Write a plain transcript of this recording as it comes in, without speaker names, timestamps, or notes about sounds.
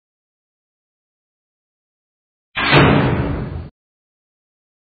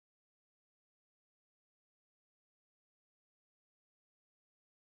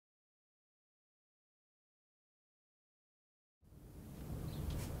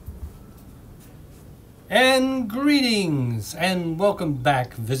And greetings and welcome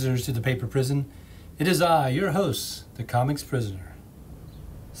back, visitors to the paper prison. It is I, your host, the comics prisoner,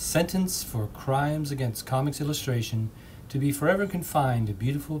 sentenced for crimes against comics illustration to be forever confined to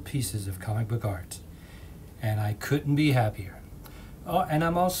beautiful pieces of comic book art. And I couldn't be happier. Oh, and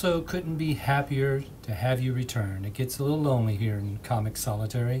I'm also couldn't be happier to have you return. It gets a little lonely here in comic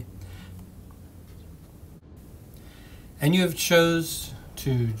solitary. And you have chosen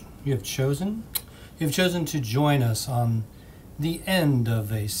to join us on the end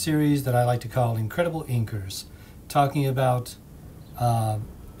of a series that I like to call Incredible Inkers, talking about a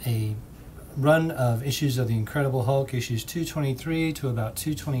run of issues of the Incredible Hulk, issues 223 to about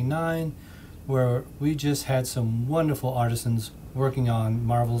 229, where we just had some wonderful artisans working on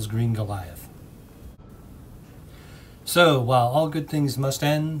Marvel's Green Goliath. So, while all good things must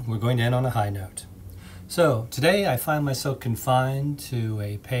end, we're going to end on a high note. So, today I find myself confined to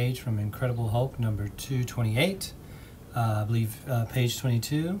a page from Incredible Hulk number 228, I believe page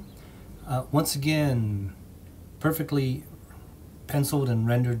 22. Once again, perfectly penciled and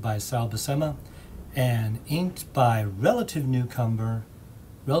rendered by Sal Buscema and inked by relative newcomer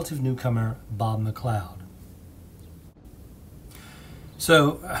Bob McCloed.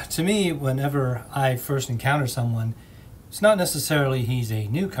 So, to me, whenever I first encounter someone, it's not necessarily he's a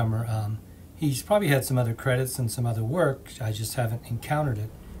newcomer. He's probably had some other credits and some other work, I just haven't encountered it,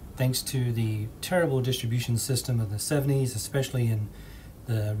 thanks to the terrible distribution system of the 70s, especially in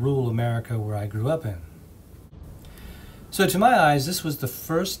the rural America where I grew up in. So to my eyes, this was the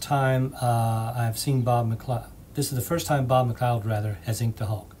first time I've seen Bob McCloed. This is the first time Bob McCloed, has inked the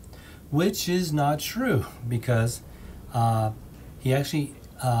Hulk, which is not true, because he actually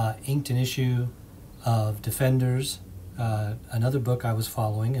inked an issue of Defenders, another book I was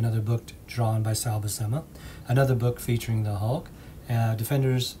following, another book drawn by Sal Buscema, another book featuring the Hulk,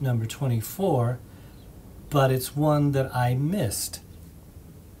 Defenders number 24, but it's one that I missed.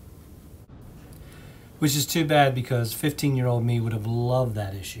 Which is too bad, because 15-year-old me would have loved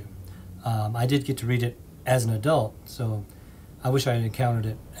that issue. I did get to read it as an adult, so I wish I had encountered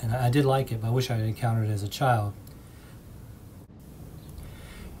it, and I did like it, but I wish I had encountered it as a child.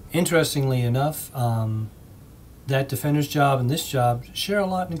 Interestingly enough, that Defender's job and this job share a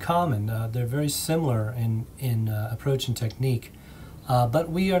lot in common. They're very similar in approach and technique. But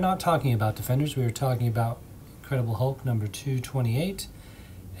we are not talking about Defenders. We are talking about Incredible Hulk number 228.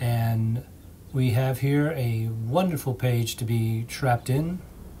 And we have here a wonderful page to be trapped in.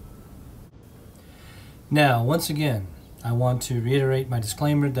 Now, once again, I want to reiterate my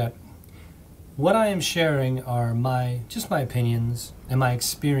disclaimer that what I am sharing are just my opinions and my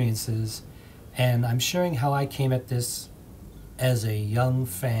experiences, and I'm sharing how I came at this as a young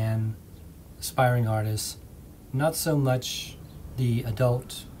fan, aspiring artist, not so much the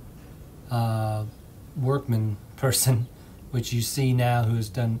adult workman person, which you see now, who has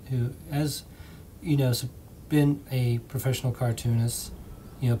been a professional cartoonist,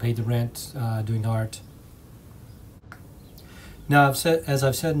 paid the rent, doing art. Now, as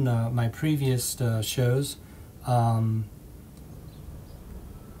I've said in my previous shows,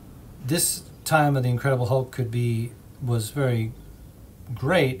 this time of the Incredible Hulk was very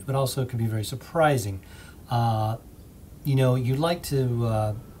great, but also could be very surprising. You like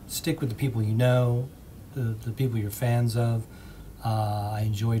to stick with the people you know, the people you're fans of. I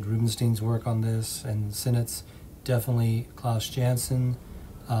enjoyed Rubenstein's work on this, and Sinnott's, definitely Klaus Janson.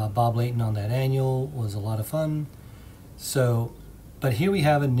 Bob Layton on that annual was a lot of fun. So, but here we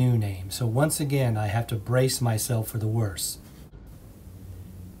have a new name. So once again, I have to brace myself for the worst.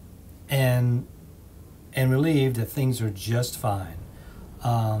 And relieved that things are just fine.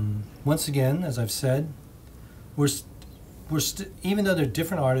 Once again, as I've said, even though they're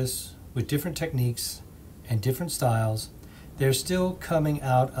different artists with different techniques and different styles, they're still coming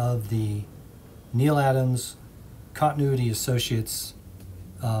out of the Neal Adams Continuity Associates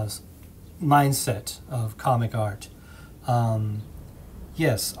mindset of comic art.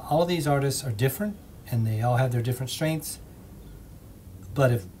 Yes, all of these artists are different, and they all have their different strengths,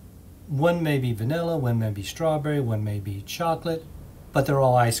 but if one may be vanilla, one may be strawberry, one may be chocolate, but they're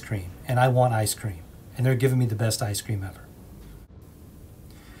all ice cream, and I want ice cream, and they're giving me the best ice cream ever.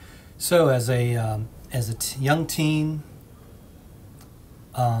 So as a young teen,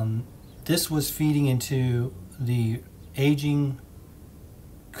 this was feeding into the aging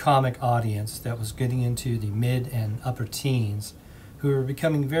comic audience that was getting into the mid and upper teens, who were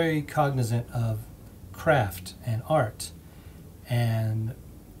becoming very cognizant of craft and art. And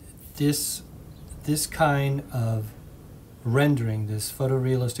this kind of rendering, this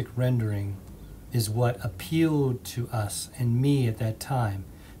photorealistic rendering, is what appealed to us and me at that time.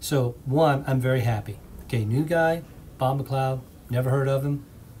 So one, I'm very happy. Okay, new guy, Bob McCloed, never heard of him,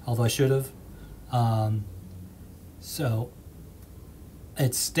 although I should have. So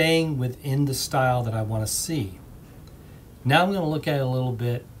it's staying within the style that I want to see. Now I'm going to look at it a little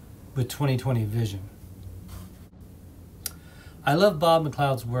bit with 2020 vision. I love Bob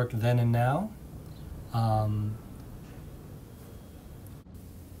McCloud's work then and now.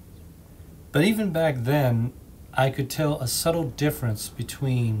 But even back then, I could tell a subtle difference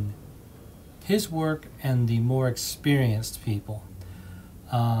between his work and the more experienced people.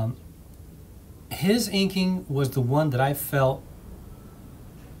 His inking was the one that I felt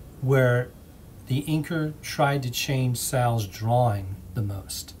where the inker tried to change Sal's drawing the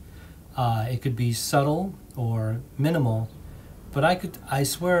most. It could be subtle or minimal, but I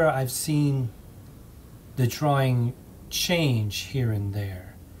swear I've seen the drawing change here and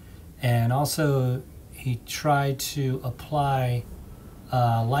there. And also he tried to apply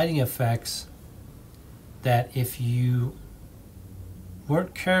lighting effects that, if you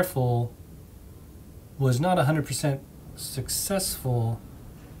weren't careful, was not 100% successful,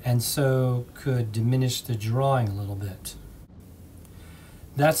 and so could diminish the drawing a little bit.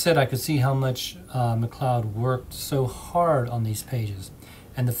 That said, I could see how much McCleod worked so hard on these pages,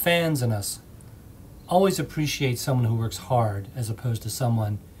 and the fans in us always appreciate someone who works hard as opposed to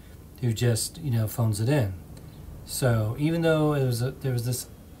someone who just, phones it in. So even though there was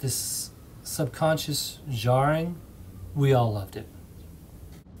this subconscious jarring, we all loved it.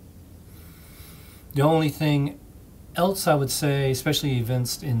 The only thing else I would say, especially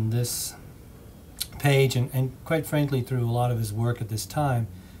evinced in this page, and quite frankly through a lot of his work at this time,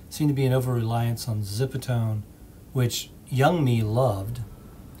 seemed to be an over-reliance on zipatone, which young me loved,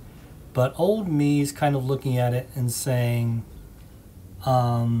 but old me is kind of looking at it and saying,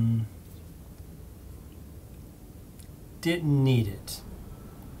 didn't need it,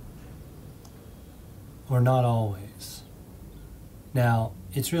 or not always. Now,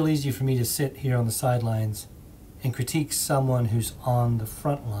 it's real easy for me to sit here on the sidelines and critique someone who's on the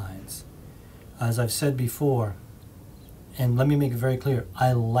front lines. As I've said before, and let me make it very clear,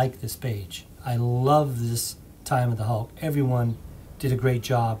 I like this page. I love this time of the Hulk. Everyone did a great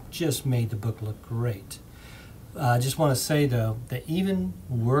job, just made the book look great. I just want to say, though, that even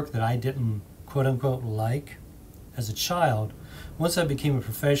work that I didn't quote-unquote like as a child, once I became a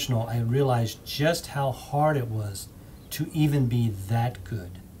professional, I realized just how hard it was to even be that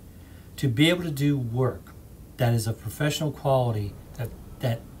good. To be able to do work that is of professional quality,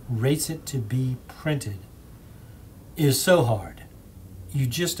 that rates it to be printed, is so hard. You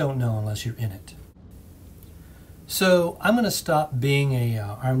just don't know unless you're in it. So I'm going to stop being a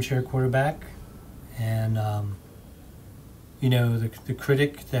armchair quarterback and the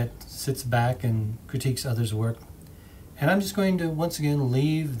critic that sits back and critiques others' work. And I'm just going to once again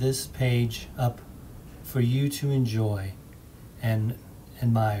leave this page up for you to enjoy and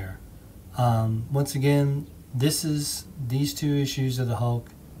admire. Once again, these two issues of the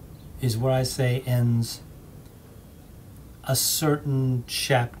Hulk is where I say ends a certain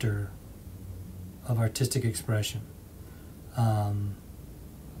chapter of artistic expression. And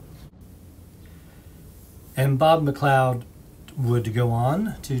Bob McCloud would go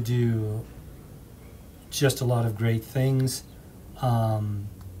on to do just a lot of great things.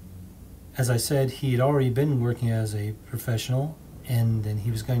 As I said, he had already been working as a professional, and then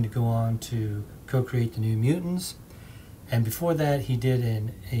he was going to go on to co-create the New Mutants. And before that, he did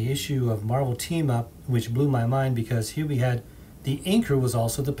an issue of Marvel Team Up, which blew my mind, because here we had the inker was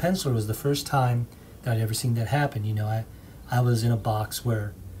also the penciler. It was the first time that I'd ever seen that happen. I was in a box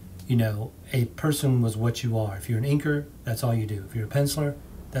where, a person was what you are. If you're an inker, that's all you do. If you're a penciler,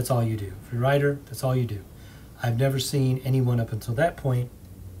 that's all you do. If you're a writer, that's all you do. I've never seen anyone up until that point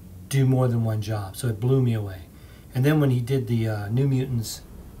do more than one job, so it blew me away. And then when he did the New Mutants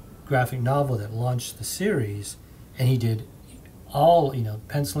graphic novel that launched the series, and he did all,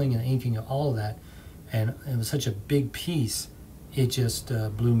 penciling and inking and all of that, and it was such a big piece, it just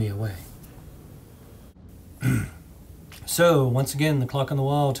blew me away. So, once again, the clock on the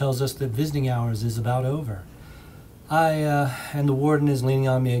wall tells us that visiting hours is about over. And the warden is leaning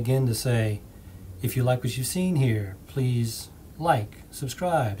on me again to say, if you like what you've seen here, please like,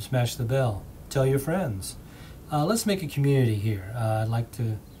 subscribe, smash the bell, tell your friends. Let's make a community here. I'd like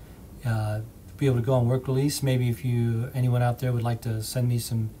to be able to go on work release. Maybe if anyone out there would like to send me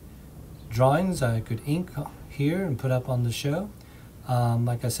some drawings, I could ink here and put up on the show.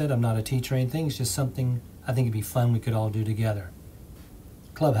 Like I said, I'm not a teacher or anything. It's just something I think it'd be fun we could all do together.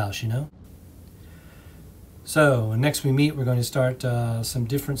 Clubhouse, So next we meet, we're going to start some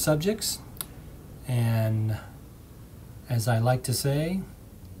different subjects. And as I like to say,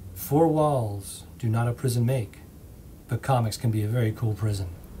 4 walls do not a prison make, but comics can be a very cool prison.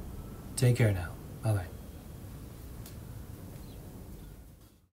 Take care now. Bye-bye.